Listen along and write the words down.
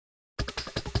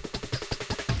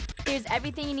Here's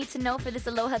everything you need to know for this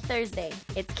Aloha Thursday.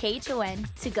 It's KHON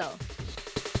to go.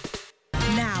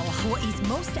 Now, Hawaii's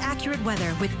most accurate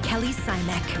weather with Kelly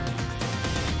Simek.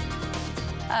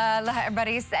 Aloha,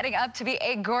 everybody. Setting up to be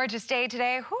a gorgeous day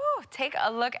today. Whew, take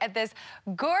a look at this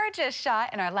gorgeous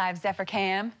shot in our live Zephyr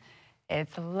cam.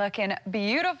 It's looking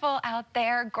beautiful out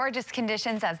there. Gorgeous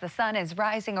conditions as the sun is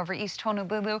rising over East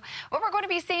Honolulu. What we're going to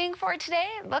be seeing for today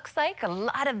looks like a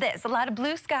lot of this, a lot of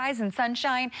blue skies and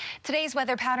sunshine. Today's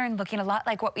weather pattern looking a lot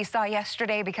like what we saw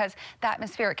yesterday because the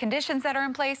atmospheric conditions that are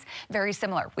in place, very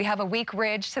similar. We have a weak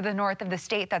ridge to the north of the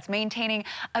state that's maintaining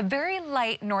a very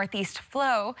light northeast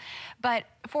flow. But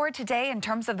for today, in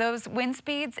terms of those wind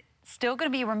speeds, still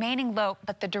going to be remaining low,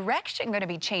 but the direction going to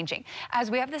be changing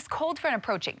as we have this cold front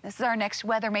approaching. This is our next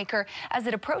weather maker. As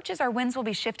it approaches, our winds will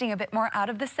be shifting a bit more out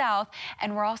of the south,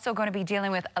 and we're also going to be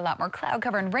dealing with a lot more cloud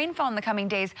cover and rainfall in the coming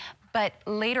days. But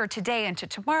later today into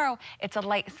tomorrow, it's a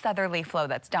light southerly flow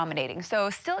that's dominating. So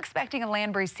still expecting a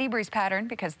land breeze, sea breeze pattern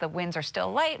because the winds are still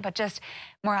light, but just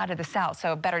more out of the south.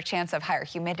 So a better chance of higher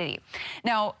humidity.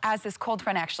 Now, as this cold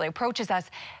front actually approaches us,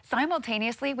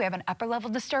 simultaneously, we have an upper level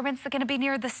disturbance that's going to be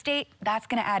near the state. That's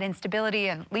going to add instability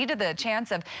and lead to the chance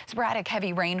of sporadic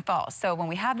heavy rainfall. So when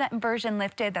we have that inversion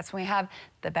lifted, that's when we have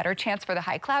the better chance for the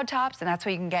high cloud tops, and that's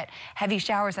where you can get heavy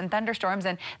showers and thunderstorms.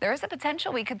 And there is a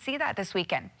potential we could see that this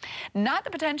weekend. Not the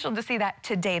potential to see that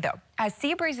today, though. As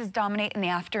sea breezes dominate in the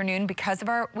afternoon because of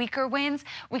our weaker winds,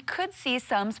 we could see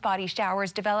some spotty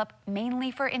showers develop, mainly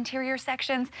for interior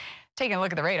sections. Taking a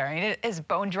look at the radar, I mean, it is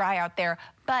bone dry out there,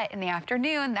 but in the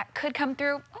afternoon, that could come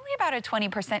through. Only about a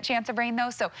 20% chance of rain, though,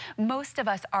 so most of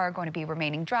us are going to be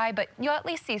remaining dry, but you'll at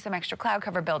least see some extra cloud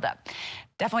cover buildup.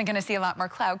 Definitely going to see a lot more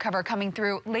cloud cover coming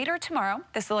through later tomorrow.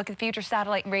 This is a look at future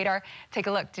satellite and radar. Take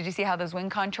a look. Did you see how those wind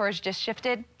contours just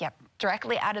shifted? Yep,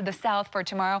 directly out of the south for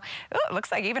tomorrow. Ooh, it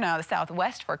looks like even out of the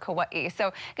southwest for Kauai.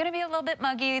 So going to be a little bit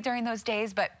muggy during those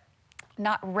days, but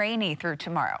not rainy through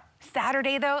tomorrow.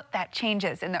 Saturday, though, that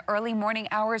changes. In the early morning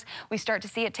hours, we start to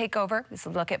see it take over. This is a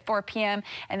look at 4 p.m.,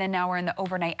 and then now we're in the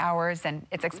overnight hours, and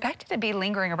it's expected to be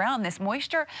lingering around this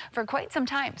moisture for quite some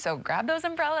time. So grab those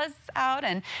umbrellas out,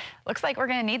 and looks like we're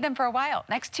going to need them for a while.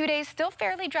 Next 2 days, still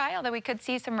fairly dry, although we could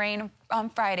see some rain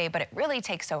on Friday, but it really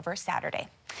takes over Saturday.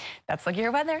 That's Look at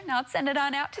Your Weather. Now let's send it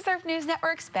on out to Surf News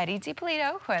Network's Betty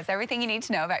DiPolito, who has everything you need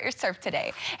to know about your surf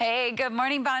today. Hey, good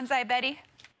morning, Bonsai Betty.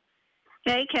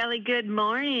 Hey, Kelly, good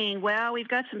morning. Well, we've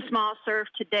got some small surf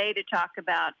today to talk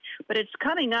about, but it's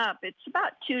coming up. It's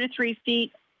about 2 to 3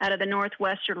 feet out of the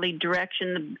northwesterly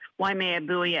direction, the Waimea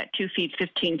buoy at 2 feet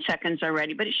 15 seconds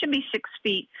already, but it should be 6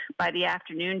 feet by the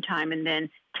afternoon time, and then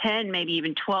 10, maybe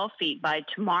even 12 feet by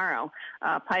tomorrow.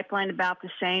 Pipeline about the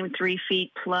same, 3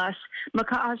 feet plus.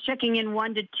 Maka'a's checking in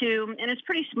 1 to 2, and it's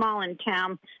pretty small in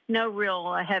town. No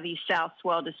real heavy south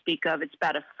swell to speak of. It's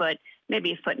about a foot,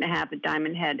 maybe a foot and a half at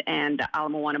Diamond Head and Ala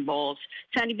Moana Bowls.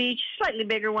 Sandy Beach, slightly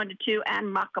bigger, 1 to 2, and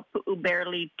Makapu'u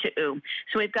barely 2.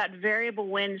 So we've got variable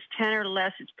winds, 10 or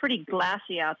less. It's pretty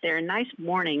glassy out there. Nice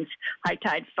mornings. High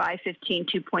tide 5:15,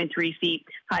 2.3 feet.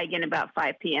 High again about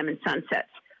 5 p.m. and sunsets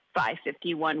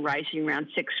 5:51, rising around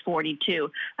 6:42.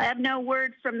 I have no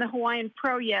word from the Hawaiian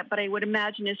Pro yet, but I would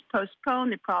imagine it's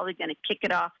postponed. They're probably going to kick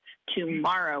it off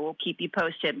tomorrow. We'll keep you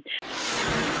posted.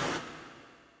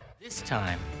 This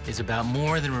time is about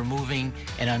more than removing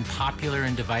an unpopular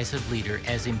and divisive leader,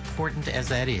 as important as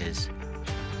that is,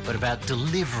 but about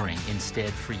delivering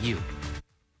instead for you.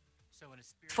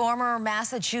 Former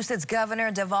Massachusetts Governor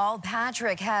Deval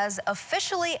Patrick has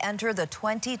officially entered the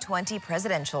 2020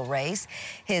 presidential race.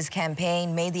 His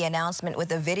campaign made the announcement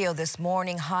with a video this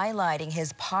morning highlighting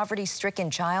his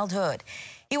poverty-stricken childhood.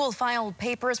 He will file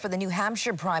papers for the New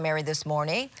Hampshire primary this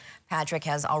morning. Patrick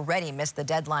has already missed the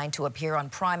deadline to appear on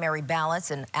primary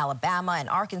ballots in Alabama and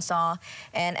Arkansas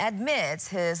and admits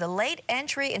his late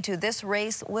entry into this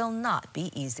race will not be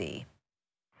easy.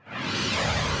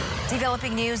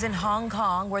 Developing news in Hong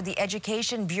Kong, where the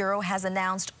Education Bureau has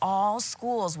announced all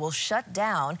schools will shut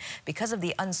down because of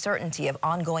the uncertainty of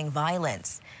ongoing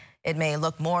violence. It may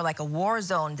look more like a war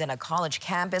zone than a college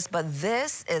campus, but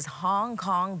this is Hong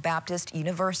Kong Baptist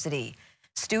University.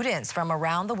 Students from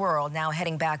around the world now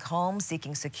heading back home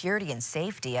seeking security and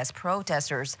safety as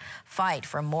protesters fight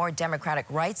for more democratic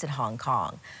rights in Hong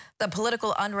Kong. The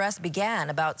political unrest began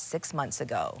about 6 months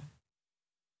ago.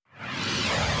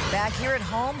 Back here at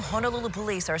home, Honolulu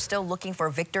police are still looking for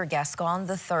Victor Gascon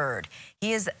III.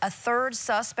 He is a third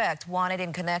suspect wanted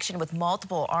in connection with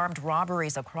multiple armed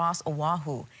robberies across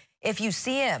Oahu. If you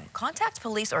see him, contact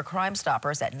police or Crime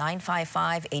Stoppers at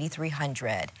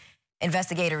 955-8300.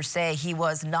 Investigators say he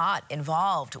was not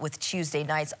involved with Tuesday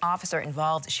night's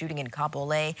officer-involved shooting in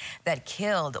Kapolei that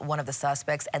killed one of the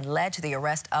suspects and led to the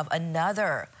arrest of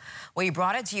another. We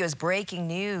brought it to you as breaking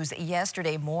news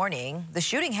yesterday morning. The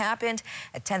shooting happened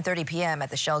at 10:30 p.m. at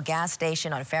the Shell gas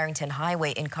station on Farrington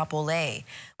Highway in Kapolei.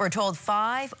 We're told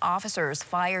 5 officers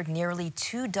fired nearly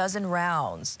 24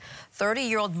 rounds.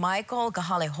 30-year-old Michael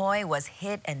Kahalehoy was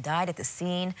hit and died at the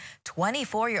scene.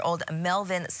 24-year-old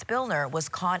Melvin Spillner was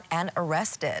caught and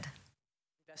arrested.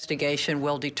 Investigation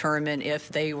will determine if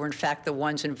they were in fact the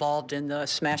ones involved in the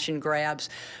smash and grabs,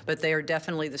 but they are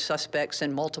definitely the suspects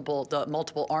in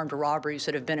multiple armed robberies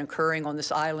that have been occurring on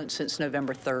this island since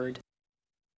November 3rd.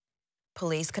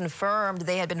 Police confirmed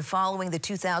they had been following the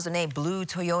 2008 blue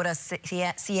Toyota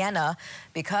Sienna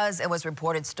because it was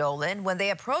reported stolen. When they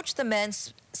approached the men,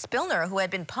 Spillner, who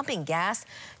had been pumping gas,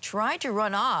 tried to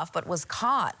run off but was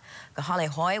caught.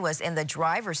 Kahalehoy was in the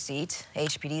driver's seat.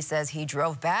 HPD says he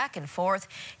drove back and forth,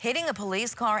 hitting a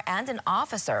police car and an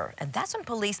officer, and that's when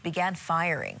police began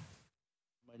firing.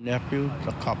 My nephew,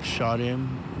 the cop shot him.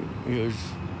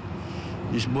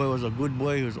 This boy was a good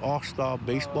boy. He was an all-star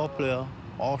baseball player,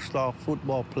 all-star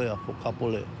football player for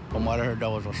Kapolei. From what I heard, that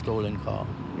was a stolen car.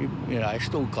 I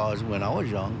stole cars when I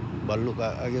was young, but look,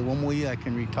 I get 1 more year, I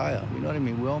can retire. You know what I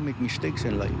mean? We all make mistakes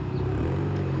in life.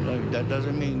 That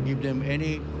doesn't mean give them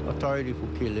any authority for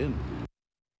kill him.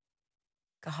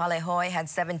 Kahalehoy had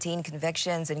 17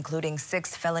 convictions, including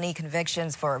 6 felony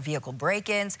convictions for vehicle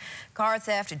break-ins, car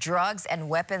theft, drugs, and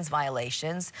weapons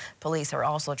violations. Police are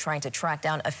also trying to track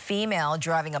down a female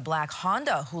driving a black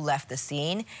Honda who left the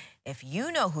scene. If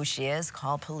you know who she is,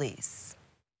 call police.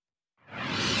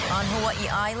 On Hawaii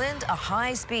Island, a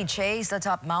high-speed chase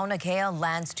atop Mauna Kea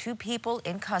lands 2 people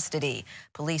in custody.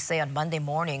 Police say on Monday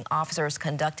morning, officers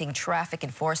conducting traffic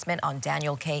enforcement on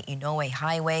Daniel K. Inouye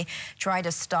Highway tried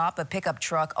to stop a pickup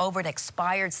truck over an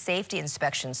expired safety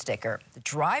inspection sticker. The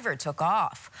driver took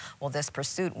off. Well, this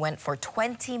pursuit went for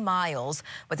 20 miles,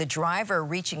 with the driver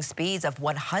reaching speeds of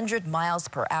 100 miles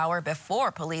per hour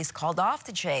before police called off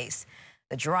the chase.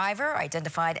 The driver,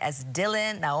 identified as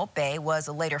Dylan Naope, was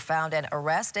later found and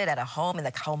arrested at a home in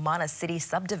the Kaumana City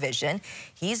subdivision.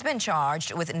 He's been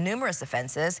charged with numerous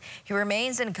offenses. He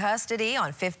remains in custody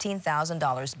on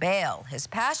 $15,000 bail. His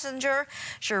passenger,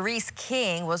 Cherise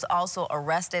King, was also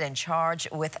arrested and charged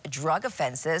with drug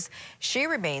offenses. She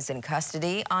remains in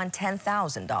custody on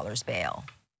 $10,000 bail.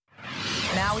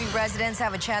 Maui residents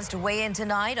have a chance to weigh in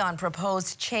tonight on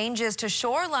proposed changes to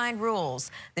shoreline rules.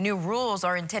 The new rules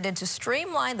are intended to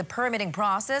streamline the permitting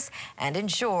process and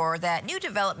ensure that new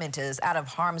development is out of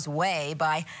harm's way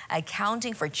by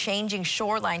accounting for changing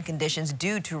shoreline conditions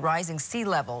due to rising sea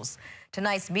levels.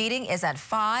 Tonight's meeting is at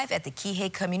 5 at the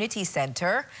Kihei Community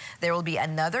Center. There will be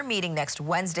another meeting next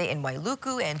Wednesday in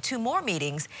Wailuku and 2 more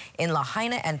meetings in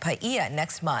Lahaina and Paia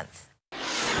next month.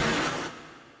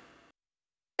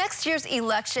 Next year's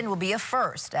election will be a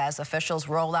first as officials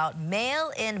roll out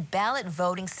mail-in ballot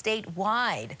voting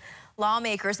statewide.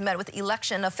 Lawmakers met with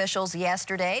election officials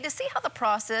yesterday to see how the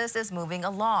process is moving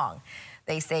along.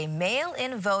 They say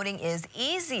mail-in voting is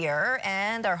easier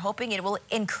and are hoping it will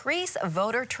increase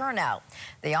voter turnout.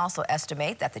 They also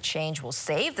estimate that the change will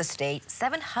save the state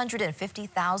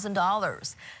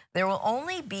 $750,000. There will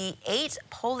only be 8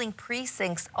 polling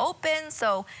precincts open,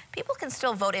 so people can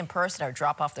still vote in person or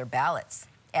drop off their ballots.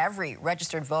 Every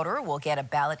registered voter will get a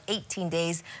ballot 18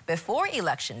 days before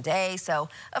Election Day, so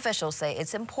officials say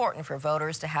it's important for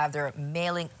voters to have their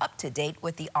mailing up to date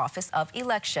with the Office of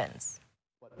Elections.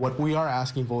 What we are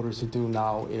asking voters to do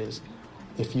now is,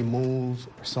 if you move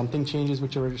or something changes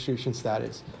with your registration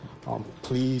status,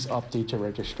 please update your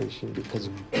registration, because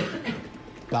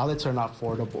ballots are not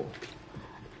affordable.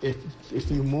 If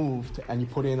you moved and you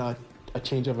put in a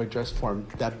change of address form,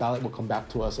 that ballot will come back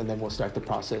to us, and then we'll start the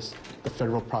process, the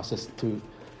federal process, to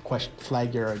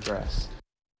flag your address.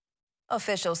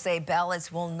 Officials say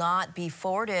ballots will not be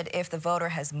forwarded if the voter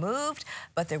has moved,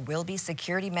 but there will be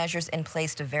security measures in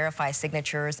place to verify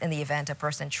signatures in the event a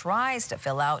person tries to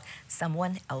fill out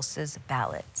someone else's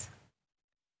ballot.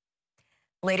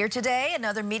 Later today,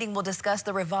 another meeting will discuss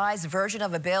the revised version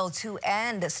of a bill to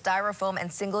end styrofoam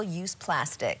and single-use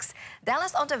plastics.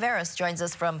 Dallas Ontiveros joins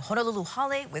us from Honolulu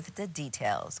Hale with the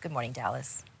details. Good morning,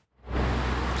 Dallas.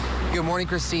 Good morning,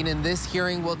 Christine. And this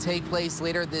hearing will take place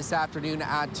later this afternoon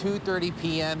at 2:30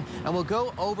 p.m. and we'll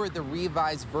go over the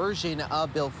revised version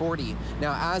of Bill 40.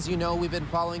 Now, as you know, we've been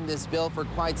following this bill for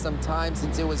quite some time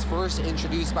since it was first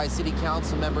introduced by City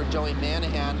Council member Joey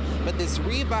Manahan. But this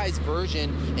revised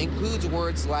version includes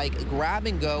words like grab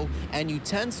and go and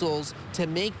utensils to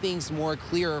make things more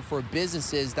clear for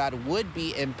businesses that would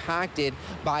be impacted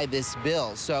by this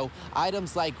bill. So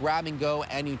items like grab and go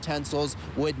and utensils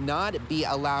would not be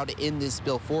allowed in this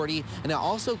Bill 40, and it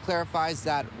also clarifies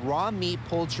that raw meat,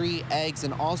 poultry, eggs,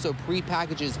 and also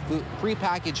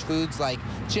prepackaged foods like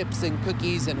chips and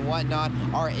cookies and whatnot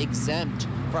are exempt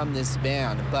from this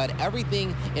ban. But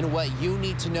everything in what you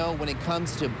need to know when it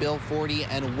comes to Bill 40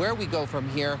 and where we go from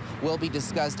here will be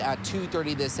discussed at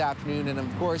 2:30 this afternoon. And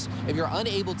of course, if you're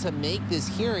unable to make this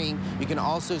hearing, you can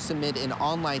also submit an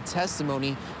online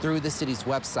testimony through the city's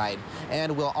website.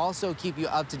 And we'll also keep you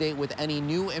up to date with any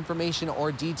new information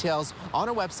or details on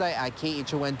our website at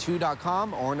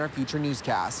KHON2.com or in our future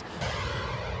newscasts.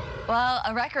 Well,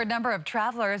 a record number of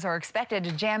travelers are expected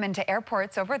to jam into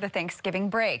airports over the Thanksgiving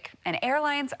break, and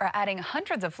airlines are adding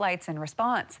hundreds of flights in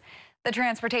response. The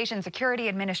Transportation Security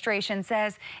Administration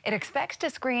says it expects to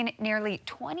screen nearly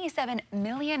 27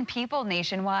 million people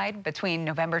nationwide between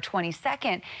November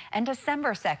 22nd and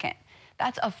December 2nd.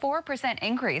 That's a 4%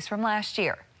 increase from last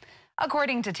year.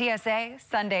 According to TSA,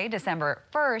 Sunday, December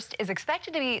 1st, is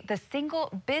expected to be the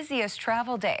single busiest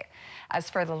travel day. As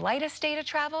for the lightest day to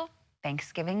travel,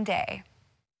 Thanksgiving Day.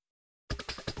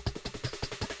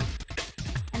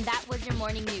 And that was your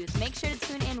morning news. Make sure to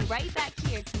tune in right back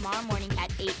here tomorrow morning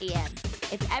at 8 a.m.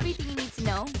 It's everything you need to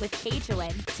know with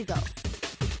KHON to go.